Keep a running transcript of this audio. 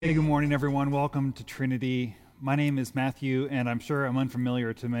Hey, good morning, everyone. Welcome to Trinity. My name is Matthew, and I'm sure I'm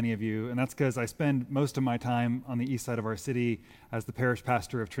unfamiliar to many of you, and that's because I spend most of my time on the east side of our city as the parish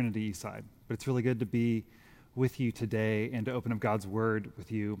pastor of Trinity Eastside. But it's really good to be with you today and to open up God's Word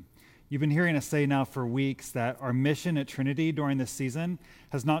with you. You've been hearing us say now for weeks that our mission at Trinity during this season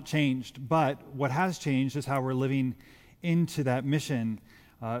has not changed, but what has changed is how we're living into that mission.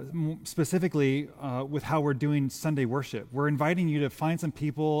 Specifically with how we're doing Sunday worship. We're inviting you to find some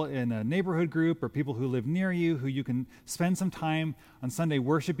people in a neighborhood group or people who live near you who you can spend some time on Sunday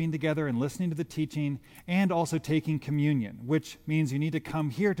worshiping together and listening to the teaching and also taking communion, which means you need to come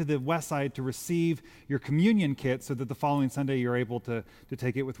here to the west side to receive your communion kit so that the following Sunday you're able to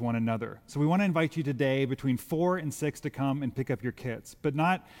take it with one another. So we want to invite you today between 4 and 6 to come and pick up your kits, but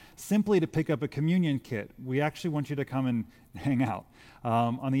not simply to pick up a communion kit. We actually want you to come and hang out.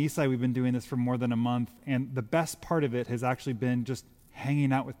 On the east side, we've been doing this for more than a month, and the best part of it has actually been just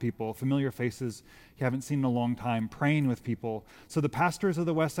hanging out with people, familiar faces you haven't seen in a long time, praying with people. So the pastors of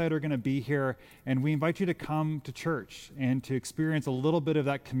the west side are going to be here, and we invite you to come to church and to experience a little bit of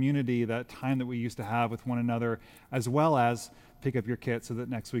that community, that time that we used to have with one another, as well as pick up your kit so that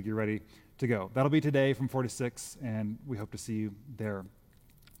next week you're ready to go. That'll be today from 4 to 6, and we hope to see you there.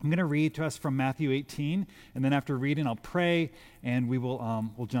 I'm going to read to us from Matthew 18, and then after reading, I'll pray, and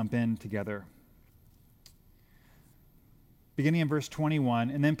we'll jump in together. Beginning in verse 21,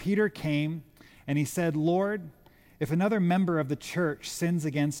 and then Peter came, and he said, "Lord, if another member of the church sins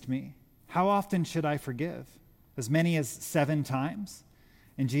against me, how often should I forgive? As many as 7 times?"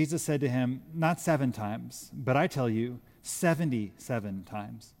 And Jesus said to him, "Not 7 times, but I tell you, 77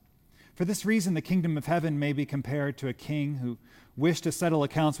 times. For this reason, the kingdom of heaven may be compared to a king who wished to settle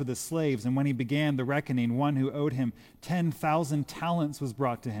accounts with his slaves, and when he began the reckoning, one who owed him 10,000 talents was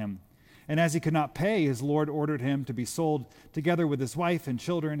brought to him. And as he could not pay, his lord ordered him to be sold together with his wife and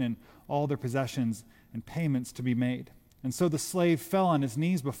children and all their possessions, and payments to be made. And so the slave fell on his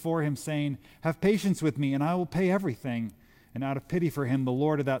knees before him, saying, 'Have patience with me, and I will pay everything.' And out of pity for him, the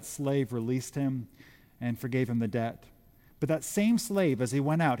lord of that slave released him and forgave him the debt. But that same slave, as he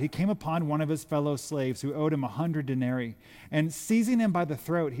went out, he came upon one of his fellow slaves who owed him 100 denarii. And seizing him by the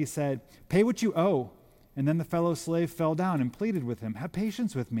throat, he said, 'Pay what you owe.' And then the fellow slave fell down and pleaded with him, 'Have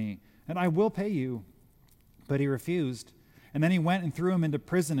patience with me, and I will pay you.' But he refused. And then he went and threw him into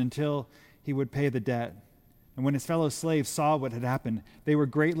prison until he would pay the debt. And when his fellow slaves saw what had happened, they were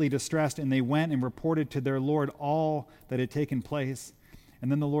greatly distressed, and they went and reported to their lord all that had taken place.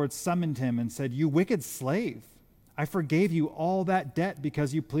 And then the Lord summoned him and said, 'You wicked slave, I forgave you all that debt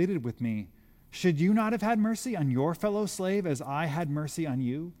because you pleaded with me. Should you not have had mercy on your fellow slave as I had mercy on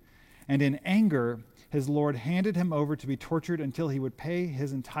you?' And in anger, his Lord handed him over to be tortured until he would pay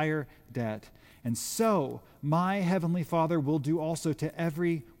his entire debt. And so my heavenly Father will do also to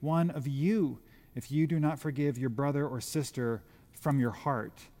every one of you if you do not forgive your brother or sister from your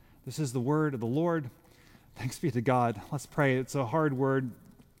heart." This is the word of the Lord. Thanks be to God. Let's pray. It's a hard word.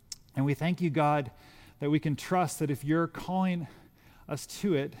 And we thank you, God, that we can trust that if you're calling us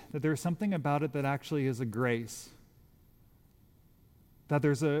to it, that there's something about it that actually is a grace, that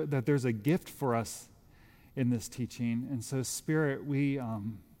there's a gift for us in this teaching. And so, Spirit, we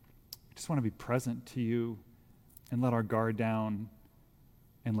just want to be present to you and let our guard down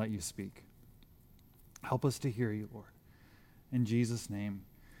and let you speak. Help us to hear you, Lord. In Jesus' name,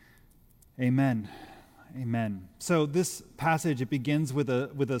 amen. Amen. So this passage, it begins with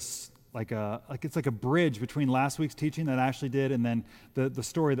it's like a bridge between last week's teaching that Ashley did and then the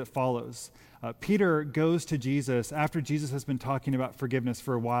story that follows. Peter goes to Jesus after Jesus has been talking about forgiveness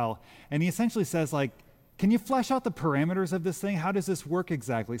for a while, and he essentially says, can you flesh out the parameters of this thing? How does this work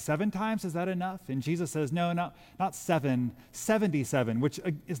exactly? 7 times, is that enough? And Jesus says, no, not 7, 77, which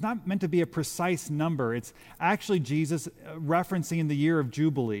is not meant to be a precise number. It's actually Jesus referencing the year of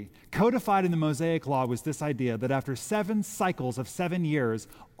Jubilee. Codified in the Mosaic Law was this idea that after 7 cycles of 7 years,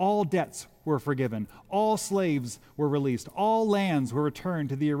 all debts were forgiven, all slaves were released, all lands were returned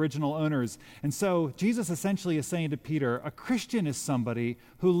to the original owners. And so Jesus essentially is saying to Peter, a Christian is somebody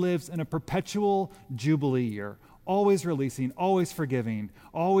who lives in a perpetual Jubilee year, always releasing, always forgiving,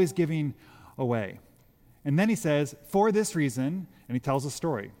 always giving away. And then he says, for this reason, and he tells a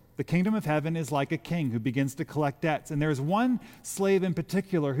story. The kingdom of heaven is like a king who begins to collect debts. And there's one slave in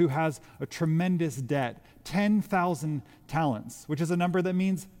particular who has a tremendous debt, 10,000 talents, which is a number that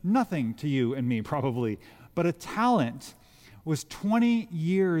means nothing to you and me probably. But a talent was 20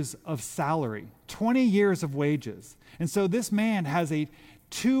 years of salary, 20 years of wages. And so this man has a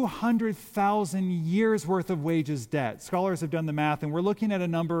 200,000 years worth of wages debt. Scholars have done the math, and we're looking at a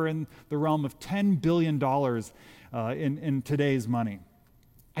number in the realm of $10 billion in today's money.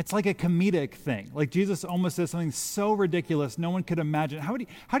 It's like a comedic thing. Like Jesus almost says something so ridiculous no one could imagine. How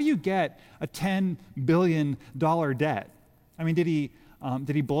do you get a $10 billion debt? I mean, did he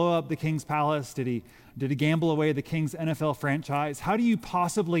blow up the king's palace? Did he gamble away the king's NFL franchise? How do you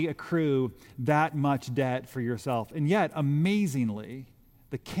possibly accrue that much debt for yourself? And yet, amazingly,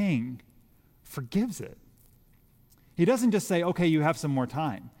 the king forgives it. He doesn't just say, okay, you have some more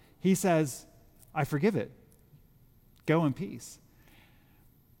time. He says, I forgive it. Go in peace.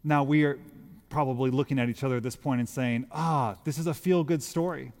 Now, we are probably looking at each other at this point and saying, this is a feel-good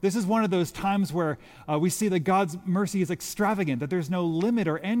story. This is one of those times where we see that God's mercy is extravagant, that there's no limit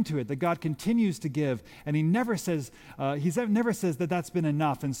or end to it, that God continues to give, and he never says that that's been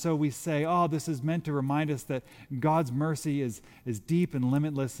enough. And so we say, this is meant to remind us that God's mercy is deep and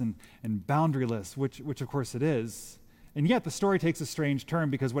limitless and boundaryless, which of course it is. And yet the story takes a strange turn,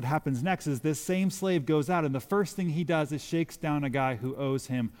 because what happens next is this same slave goes out, and the first thing he does is shakes down a guy who owes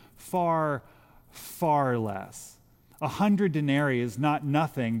him far, far less. 100 denarii is not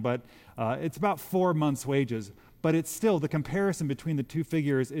nothing, but it's about 4 months' wages. But it's still, the comparison between the two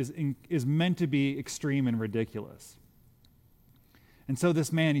figures is meant to be extreme and ridiculous. And so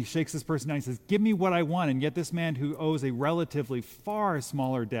this man, he shakes this person down, he says, give me what I want. And yet this man who owes a relatively far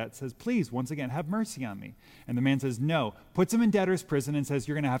smaller debt says, please, once again, have mercy on me. And the man says, no, puts him in debtor's prison and says,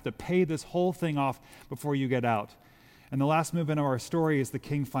 you're going to have to pay this whole thing off before you get out. And the last movement of our story is the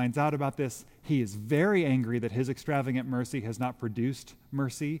king finds out about this. He is very angry that his extravagant mercy has not produced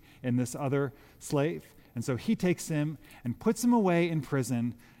mercy in this other slave. And so he takes him and puts him away in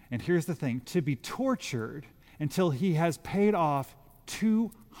prison. And here's the thing, to be tortured until he has paid off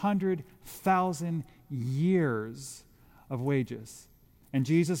 200,000 years of wages. And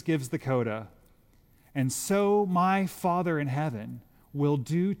Jesus gives the coda, and so my Father in heaven will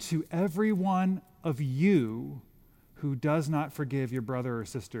do to every one of you who does not forgive your brother or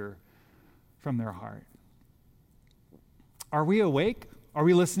sister from their heart. Are we awake? Are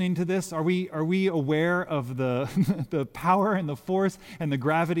we listening to this? Are we aware of the, the power and the force and the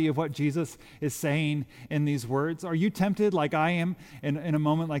gravity of what Jesus is saying in these words? Are you tempted, like I am, in a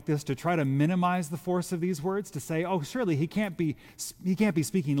moment like this, to try to minimize the force of these words, to say, surely he can't be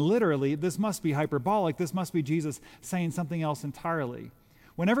speaking literally. This must be hyperbolic. This must be Jesus saying something else entirely.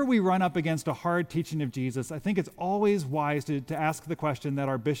 Whenever we run up against a hard teaching of Jesus, I think it's always wise to ask the question that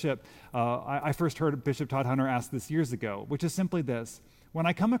our bishop, I first heard Bishop Todd Hunter ask this years ago, which is simply this. When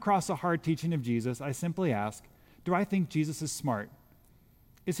I come across a hard teaching of Jesus, I simply ask, do I think Jesus is smart?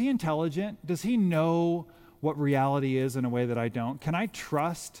 Is he intelligent? Does he know what reality is in a way that I don't? Can I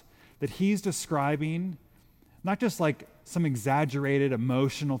trust that he's describing not just like some exaggerated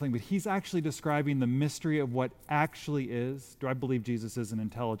emotional thing, but he's actually describing the mystery of what actually is? Do I believe Jesus is an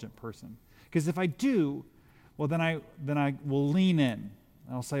intelligent person? Because if I do, well, then I will lean in.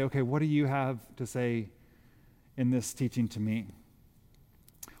 I'll say, okay, what do you have to say in this teaching to me?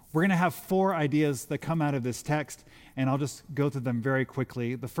 We're going to have 4 ideas that come out of this text, and I'll just go through them very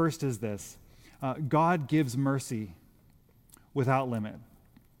quickly. The first is this. God gives mercy without limit.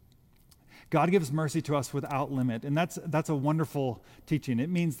 God gives mercy to us without limit, and that's a wonderful teaching. It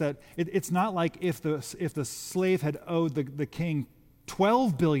means that it's not like if the slave had owed the king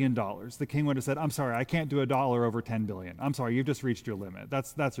 $12 billion, the king would have said, I'm sorry, I can't do $1 over $10 billion. I'm sorry, you've just reached your limit.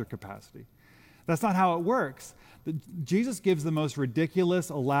 That's your capacity. That's not how it works. Jesus gives the most ridiculous,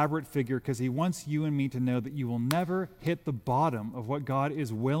 elaborate figure because he wants you and me to know that you will never hit the bottom of what God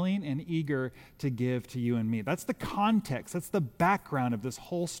is willing and eager to give to you and me. That's the context. That's the background of this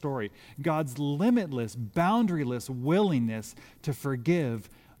whole story. God's limitless, boundaryless willingness to forgive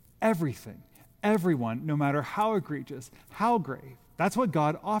everything, everyone, no matter how egregious, how grave. That's what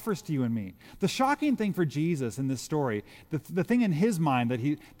God offers to you and me. The shocking thing for Jesus in this story, the thing in his mind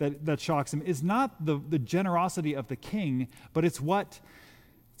that shocks him is not the generosity of the king, but it's what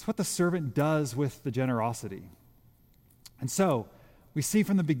the servant does with the generosity. And so we see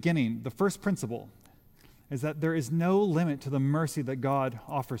from the beginning, the first principle is that there is no limit to the mercy that God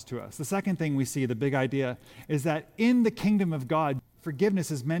offers to us. The second thing we see, the big idea, is that in the kingdom of God,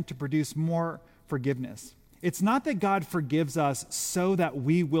 forgiveness is meant to produce more forgiveness. It's not that God forgives us so that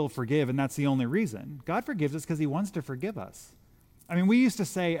we will forgive, and that's the only reason. God forgives us because he wants to forgive us. I mean, we used to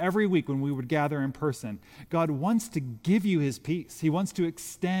say every week when we would gather in person, God wants to give you his peace. He wants to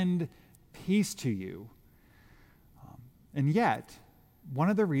extend peace to you. And yet,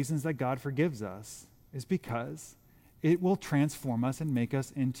 one of the reasons that God forgives us is because it will transform us and make us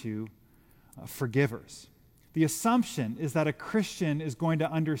into forgivers. The assumption is that a Christian is going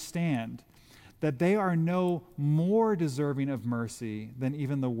to understand that they are no more deserving of mercy than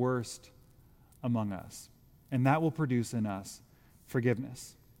even the worst among us. And that will produce in us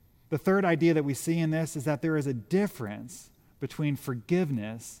forgiveness. The third idea that we see in this is that there is a difference between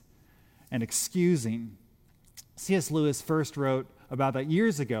forgiveness and excusing. C.S. Lewis first wrote about that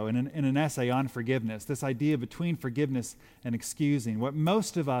years ago in an essay on forgiveness, this idea between forgiveness and excusing. What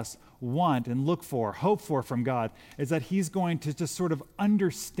most of us want and look for, hope for from God, is that he's going to just sort of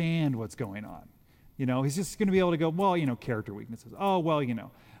understand what's going on. He's just going to be able to go, well, character weaknesses. Oh, well,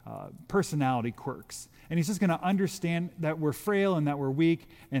 personality quirks. And he's just going to understand that we're frail and that we're weak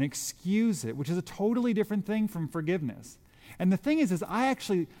and excuse it, which is a totally different thing from forgiveness. And the thing is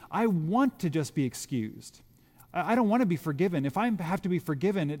I want to just be excused. I don't want to be forgiven. If I have to be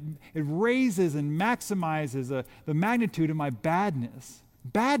forgiven, it raises and maximizes the magnitude of my badness.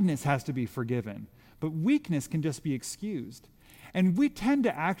 Badness has to be forgiven, but weakness can just be excused. And we tend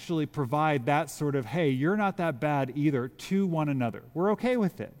to actually provide that sort of, hey, you're not that bad either, to one another. We're okay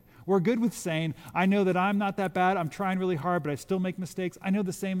with it. We're good with saying, I know that I'm not that bad. I'm trying really hard, but I still make mistakes. I know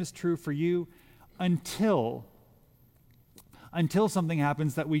the same is true for you, until something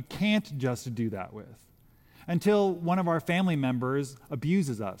happens that we can't just do that with. Until one of our family members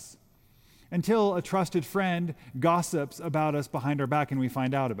abuses us. Until a trusted friend gossips about us behind our back and we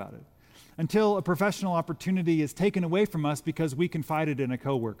find out about it. Until a professional opportunity is taken away from us because we confided in a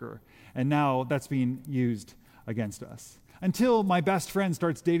coworker, and now that's being used against us. Until my best friend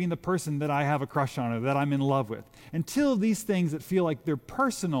starts dating the person that I have a crush on or that I'm in love with. Until these things that feel like they're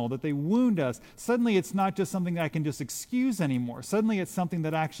personal, that they wound us, suddenly it's not just something that I can just excuse anymore. Suddenly it's something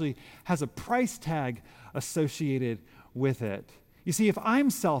that actually has a price tag associated with it. You see, if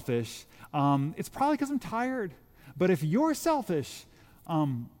I'm selfish, it's probably because I'm tired. But if you're selfish,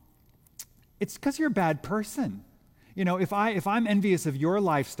 it's because you're a bad person. If I'm envious of your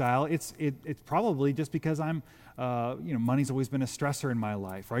lifestyle, it's probably just because I'm, money's always been a stressor in my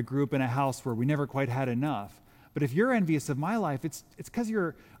life, or I grew up in a house where we never quite had enough. But if you're envious of my life, it's because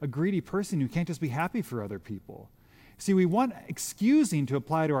you're a greedy person who can't just be happy for other people. See, we want excusing to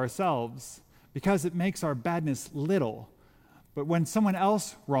apply to ourselves because it makes our badness little. But when someone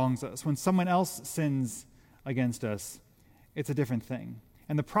else wrongs us, when someone else sins against us, it's a different thing.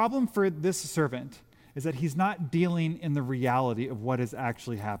 And the problem for this servant is that he's not dealing in the reality of what has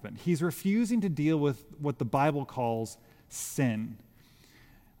actually happened. He's refusing to deal with what the Bible calls sin.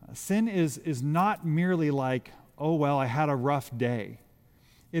 Sin is not merely like, oh, well, I had a rough day.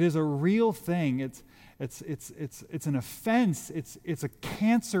 It is a real thing. It's an offense. It's a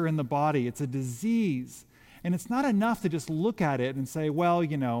cancer in the body. It's a disease. And it's not enough to just look at it and say, well,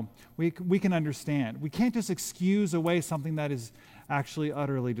 we can understand. We can't just excuse away something that is actually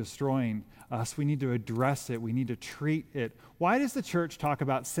utterly destroying us. We need to address it. We need to treat it. Why does the church talk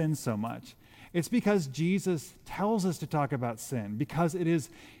about sin so much? It's because Jesus tells us to talk about sin, because it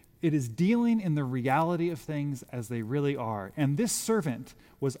is dealing in the reality of things as they really are. And this servant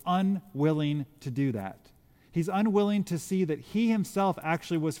was unwilling to do that. He's unwilling to see that he himself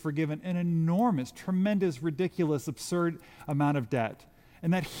actually was forgiven an enormous, tremendous, ridiculous, absurd amount of debt.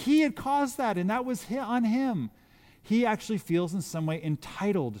 And that he had caused that, and that was on him. He actually feels in some way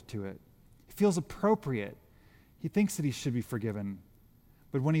entitled to it. He feels appropriate. He thinks that he should be forgiven.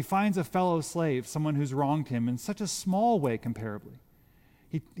 But when he finds a fellow slave, someone who's wronged him in such a small way comparably,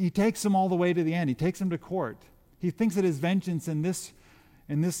 he takes him all the way to the end. He takes him to court. He thinks that his vengeance in this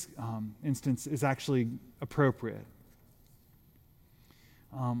instance is actually appropriate.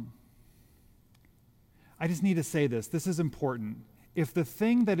 I just need to say this. This is important. If the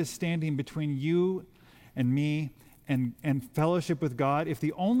thing that is standing between you and me and fellowship with God, if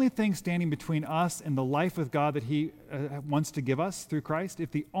the only thing standing between us and the life with God that he wants to give us through Christ,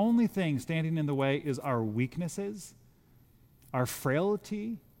 if the only thing standing in the way is our weaknesses, our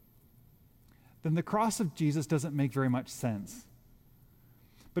frailty, then the cross of Jesus doesn't make very much sense.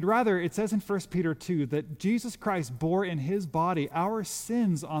 But rather, it says in 1 Peter 2 that Jesus Christ bore in his body our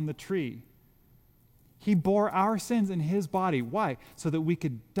sins on the tree. He bore our sins in his body. Why? So that we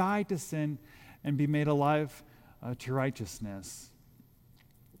could die to sin and be made alive to righteousness.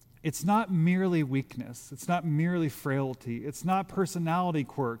 It's not merely weakness. It's not merely frailty. It's not personality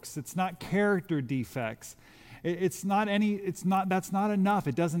quirks. It's not character defects. That's not enough.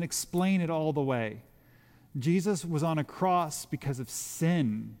 It doesn't explain it all the way. Jesus was on a cross because of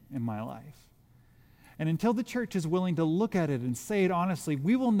sin in my life. And until the church is willing to look at it and say it honestly,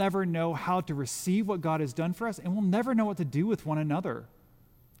 we will never know how to receive what God has done for us, and we'll never know what to do with one another.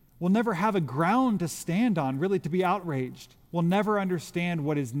 We'll never have a ground to stand on, really, to be outraged. We'll never understand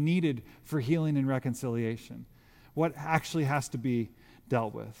what is needed for healing and reconciliation, what actually has to be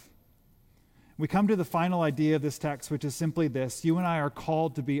dealt with. We come to the final idea of this text, which is simply this: you and I are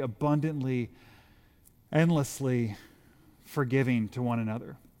called to be abundantly, endlessly forgiving to one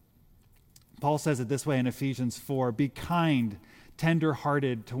another. Paul says it this way in Ephesians 4, be kind,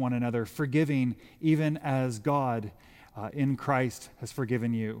 tender-hearted to one another, forgiving even as God in Christ has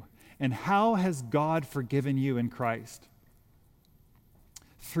forgiven you. And how has God forgiven you in Christ?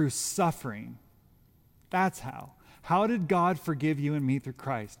 Through suffering. That's how. How did God forgive you and me through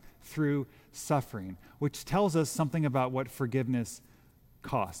Christ? Through suffering, which tells us something about what forgiveness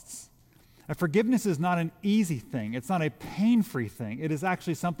costs. And forgiveness is not an easy thing. It's not a pain-free thing. It is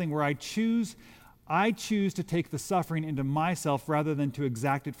actually something where I choose to take the suffering into myself rather than to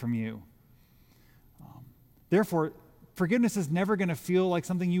exact it from you. Therefore, forgiveness is never going to feel like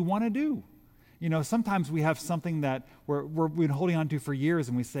something you want to do. You know, sometimes we have something that we've been holding on to for years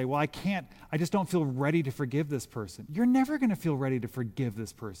and we say, well, I just don't feel ready to forgive this person. You're never going to feel ready to forgive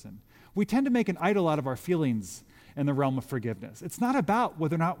this person. We tend to make an idol out of our feelings in the realm of forgiveness. It's not about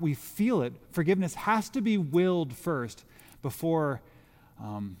whether or not we feel it. Forgiveness has to be willed first before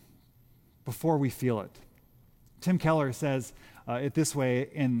we feel it. Tim Keller says it this way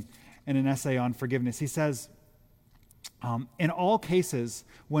in an essay on forgiveness. He says, in all cases,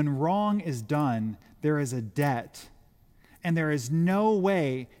 when wrong is done, there is a debt, and there is no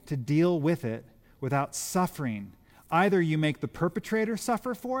way to deal with it without suffering. Either you make the perpetrator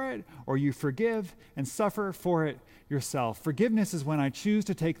suffer for it, or you forgive and suffer for it yourself. Forgiveness is when I choose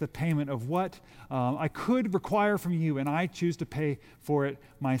to take the payment of what I could require from you, and I choose to pay for it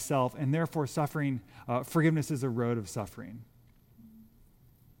myself. And therefore, forgiveness is a road of suffering.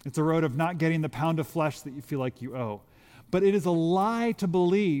 It's a road of not getting the pound of flesh that you feel like you owe. But it is a lie to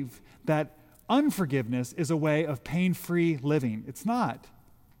believe that unforgiveness is a way of pain-free living. It's not.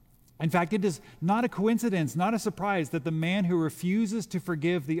 In fact, it is not a coincidence, not a surprise, that the man who refuses to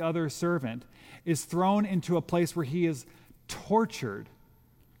forgive the other servant is thrown into a place where he is tortured.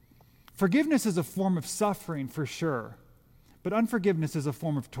 Forgiveness is a form of suffering, for sure, but unforgiveness is a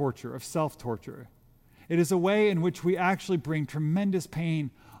form of torture, of self-torture. It is a way in which we actually bring tremendous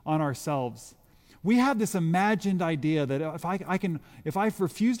pain on ourselves. We have this imagined idea that if I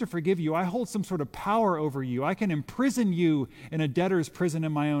refuse to forgive you, I hold some sort of power over you. I can imprison you in a debtor's prison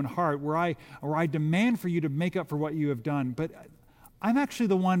in my own heart where I demand for you to make up for what you have done. But I'm actually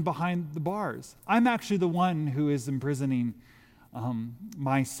the one behind the bars. I'm actually the one who is imprisoning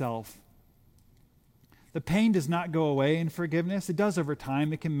myself. The pain does not go away in forgiveness. It does over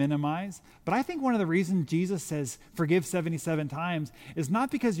time. It can minimize. But I think one of the reasons Jesus says forgive 77 times is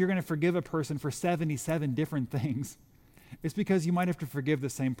not because you're going to forgive a person for 77 different things. It's because you might have to forgive the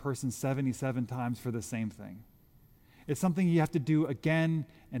same person 77 times for the same thing. It's something you have to do again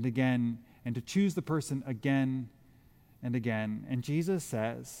and again, and to choose the person again and again. And Jesus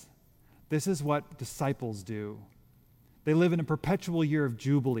says, this is what disciples do. They live in a perpetual year of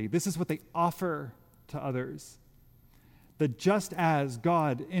jubilee. This is what they offer to others. That just as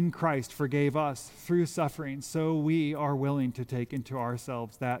God in Christ forgave us through suffering, so we are willing to take into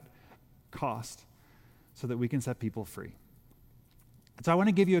ourselves that cost so that we can set people free. So I want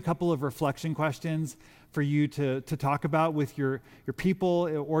to give you a couple of reflection questions for you to talk about with your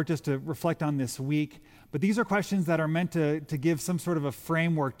people or just to reflect on this week. But these are questions that are meant to give some sort of a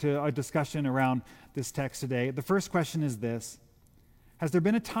framework to a discussion around this text today. The first question is this: has there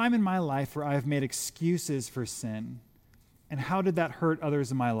been a time in my life where I have made excuses for sin? And how did that hurt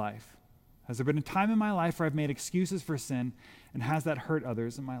others in my life? Has there been a time in my life where I've made excuses for sin, and has that hurt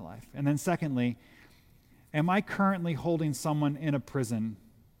others in my life? And then secondly, am I currently holding someone in a prison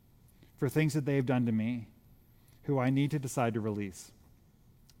for things that they've done to me who I need to decide to release?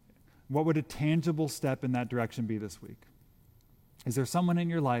 What would a tangible step in that direction be this week? Is there someone in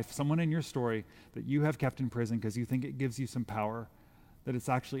your life, someone in your story that you have kept in prison because you think it gives you some power, that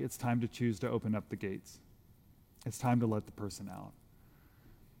it's time to choose to open up the gates? It's time to let the person out.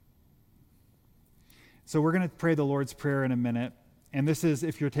 So we're going to pray the Lord's Prayer in a minute. And this is,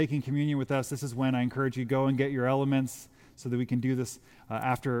 if you're taking communion with us, this is when I encourage you, go and get your elements so that we can do this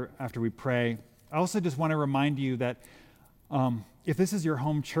after we pray. I also just want to remind you that if this is your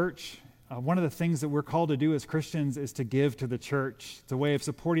home church, one of the things that we're called to do as Christians is to give to the church. It's a way of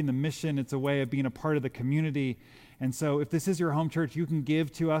supporting the mission. It's a way of being a part of the community. And so if this is your home church, you can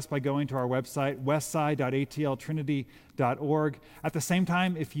give to us by going to our website, westside.atltrinity.org. At the same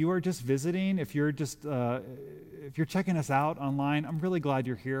time, if you are just visiting, if you're checking us out online, I'm really glad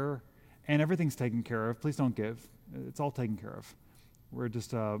you're here, and everything's taken care of. Please don't give. It's all taken care of. We're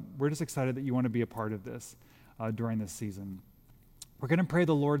just excited that you want to be a part of this during this season. We're going to pray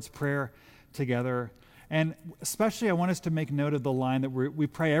the Lord's Prayer together. And especially I want us to make note of the line that we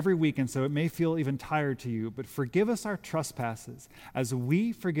pray every week, and so it may feel even tired to you, but forgive us our trespasses as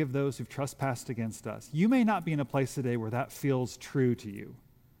we forgive those who've trespassed against us. You may not be in a place today where that feels true to you.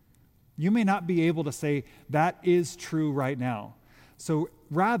 You may not be able to say, that is true right now. So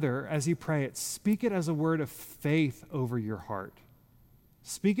rather, as you pray it, speak it as a word of faith over your heart.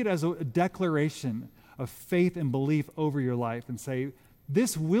 Speak it as a declaration of faith and belief over your life and say,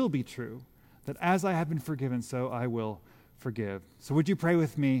 this will be true, that as I have been forgiven, so I will forgive. So would you pray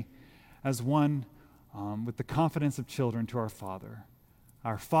with me as one with the confidence of children to our Father?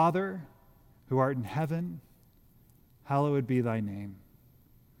 Our Father, who art in heaven, hallowed be thy name.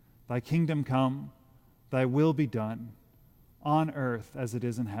 Thy kingdom come, thy will be done, on earth as it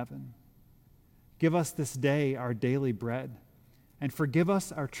is in heaven. Give us this day our daily bread, and forgive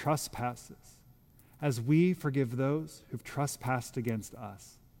us our trespasses, as we forgive those who've trespassed against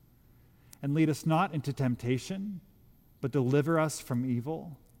us. And lead us not into temptation, but deliver us from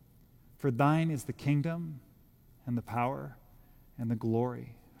evil. For thine is the kingdom, and the power, and the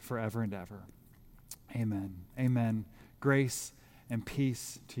glory forever and ever. Amen. Amen. Grace and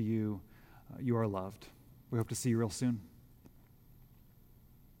peace to you. You are loved. We hope to see you real soon.